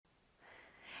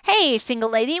Hey, single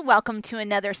lady, welcome to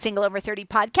another Single Over 30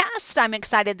 podcast. I'm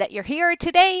excited that you're here.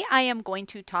 Today, I am going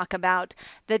to talk about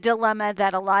the dilemma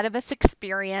that a lot of us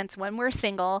experience when we're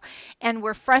single and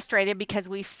we're frustrated because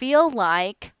we feel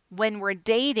like when we're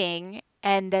dating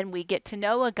and then we get to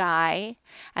know a guy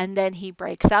and then he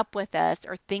breaks up with us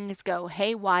or things go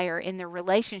haywire in the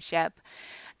relationship,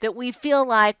 that we feel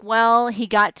like, well, he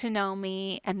got to know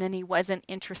me and then he wasn't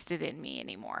interested in me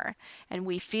anymore. And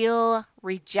we feel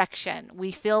rejection.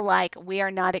 We feel like we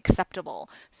are not acceptable.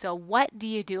 So what do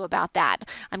you do about that?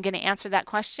 I'm going to answer that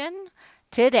question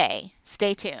today.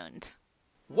 Stay tuned.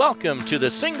 Welcome to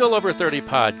the Single Over 30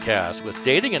 podcast with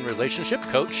dating and relationship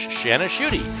coach Shanna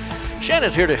Schutte.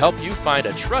 Shanna's here to help you find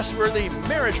a trustworthy,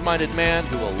 marriage-minded man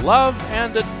who will love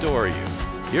and adore you.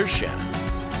 Here's Shanna.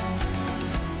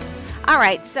 All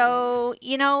right. So,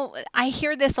 I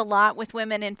hear this a lot with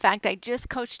women. In fact, I just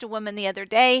coached a woman the other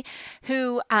day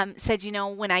who said,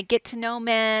 when I get to know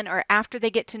men or after they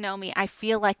get to know me, I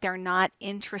feel like they're not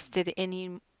interested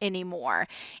anymore.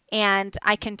 And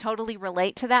I can totally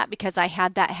relate to that because I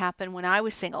had that happen when I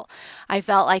was single. I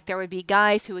felt like there would be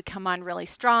guys who would come on really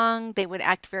strong. They would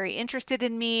act very interested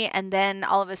in me. And then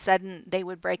all of a sudden they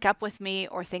would break up with me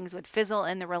or things would fizzle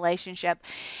in the relationship.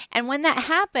 And when that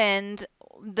happened,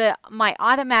 my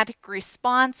automatic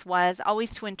response was always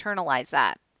to internalize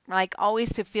that. Like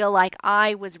always to feel like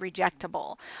I was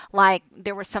rejectable, like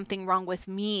there was something wrong with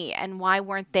me and why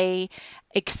weren't they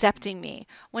accepting me?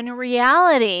 When in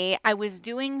reality, I was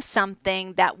doing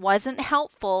something that wasn't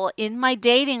helpful in my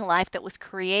dating life that was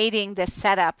creating this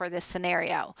setup or this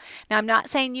scenario. Now, I'm not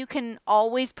saying you can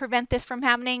always prevent this from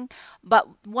happening, but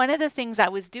one of the things I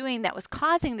was doing that was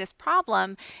causing this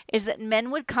problem is that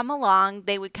men would come along,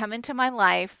 they would come into my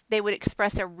life, they would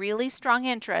express a really strong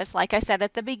interest, like I said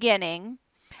at the beginning.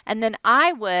 And then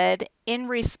I would, in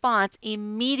response,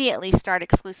 immediately start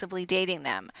exclusively dating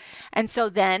them. And so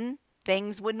then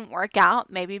things wouldn't work out,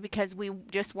 maybe because we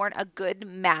just weren't a good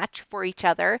match for each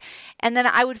other. And then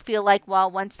I would feel like,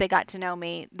 well, once they got to know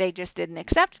me, they just didn't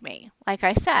accept me, like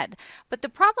I said. But the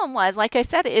problem was, like I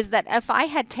said, is that if I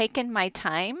had taken my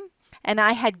time and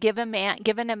I had given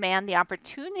a man the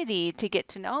opportunity to get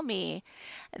to know me,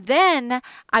 then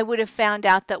I would have found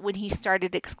out that when he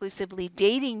started exclusively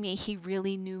dating me, he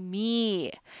really knew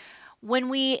me. When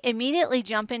we immediately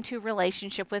jump into a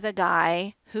relationship with a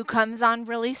guy who comes on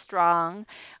really strong,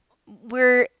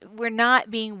 we're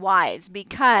not being wise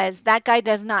because that guy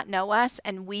does not know us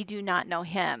and we do not know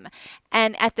him.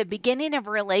 And at the beginning of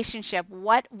a relationship,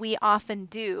 what we often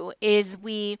do is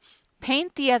we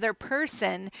paint the other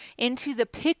person into the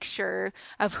picture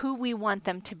of who we want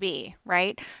them to be,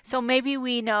 right? So maybe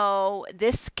we know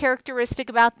this characteristic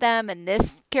about them and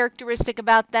this characteristic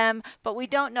about them, but we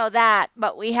don't know that,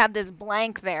 but we have this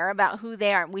blank there about who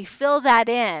they are. And we fill that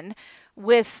in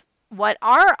with what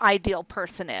our ideal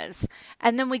person is.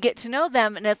 And then we get to know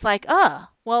them and it's like,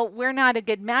 well, we're not a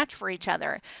good match for each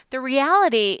other. The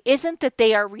reality isn't that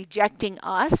they are rejecting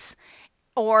us.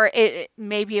 Or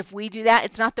maybe if we do that,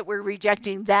 it's not that we're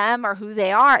rejecting them or who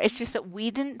they are. It's just that we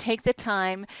didn't take the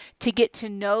time to get to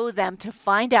know them, to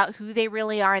find out who they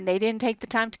really are. And they didn't take the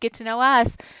time to get to know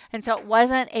us. And so it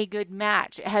wasn't a good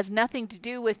match. It has nothing to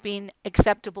do with being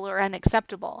acceptable or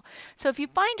unacceptable. So if you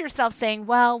find yourself saying,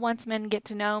 well, once men get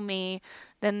to know me,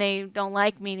 then they don't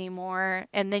like me anymore,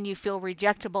 and then you feel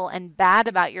rejectable and bad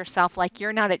about yourself, like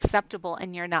you're not acceptable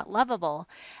and you're not lovable,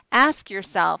 ask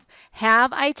yourself,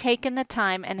 have I taken the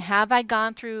time and have I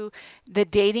gone through the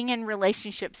dating and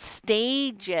relationship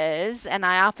stages? And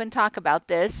I often talk about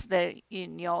this, the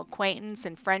acquaintance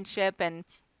and friendship and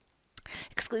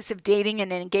exclusive dating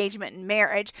and engagement and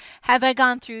marriage. Have I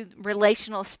gone through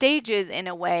relational stages in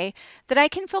a way that I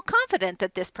can feel confident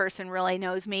that this person really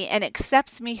knows me and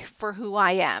accepts me for who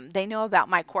I am? They know about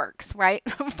my quirks, right?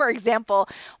 For example,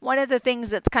 one of the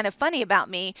things that's kind of funny about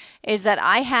me is that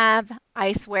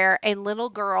I swear, a little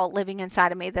girl living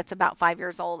inside of me that's about 5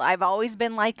 years old. I've always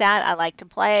been like that. I like to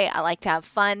play. I like to have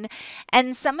fun.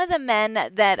 And some of the men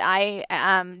that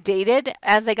I dated,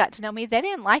 as they got to know me, they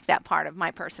didn't like that part of my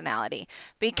personality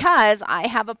because I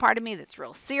have a part of me that's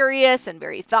real serious and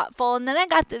very thoughtful. And then I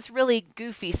got this really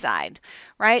goofy side,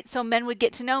 right? So men would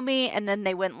get to know me and then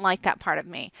they wouldn't like that part of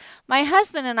me. My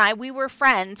husband and I, we were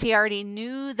friends. He already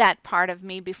knew that part of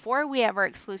me before we ever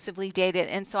exclusively dated.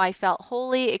 And so I felt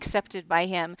wholly accepted by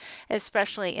him,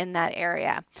 especially in that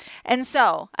area. And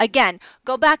so, again,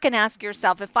 go back and ask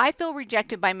yourself, if I feel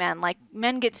rejected by men, like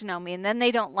men get to know me and then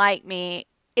they don't like me,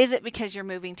 is it because you're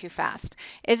moving too fast?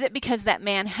 Is it because that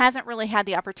man hasn't really had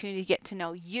the opportunity to get to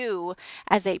know you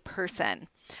as a person?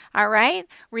 All right.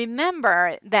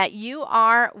 Remember that you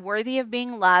are worthy of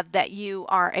being loved, that you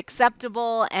are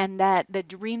acceptable, and that the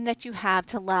dream that you have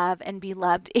to love and be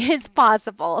loved is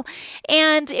possible.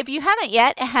 And if you haven't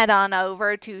yet, head on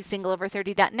over to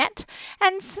singleover30.net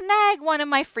and snag one of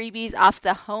my freebies off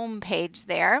the home page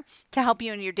there to help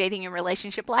you in your dating and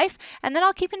relationship life. And then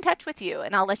I'll keep in touch with you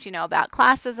and I'll let you know about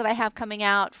classes that I have coming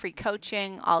out, free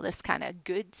coaching, all this kind of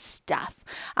good stuff.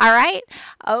 All right.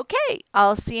 Okay.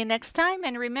 I'll see you next time.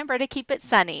 And remember to keep it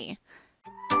sunny.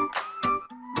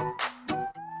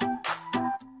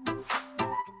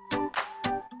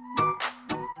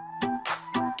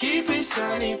 Keep it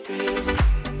sunny, baby.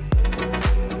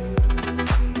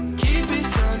 Keep it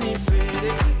sunny,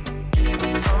 baby. Keep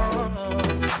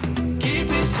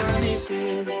it sunny,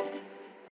 baby.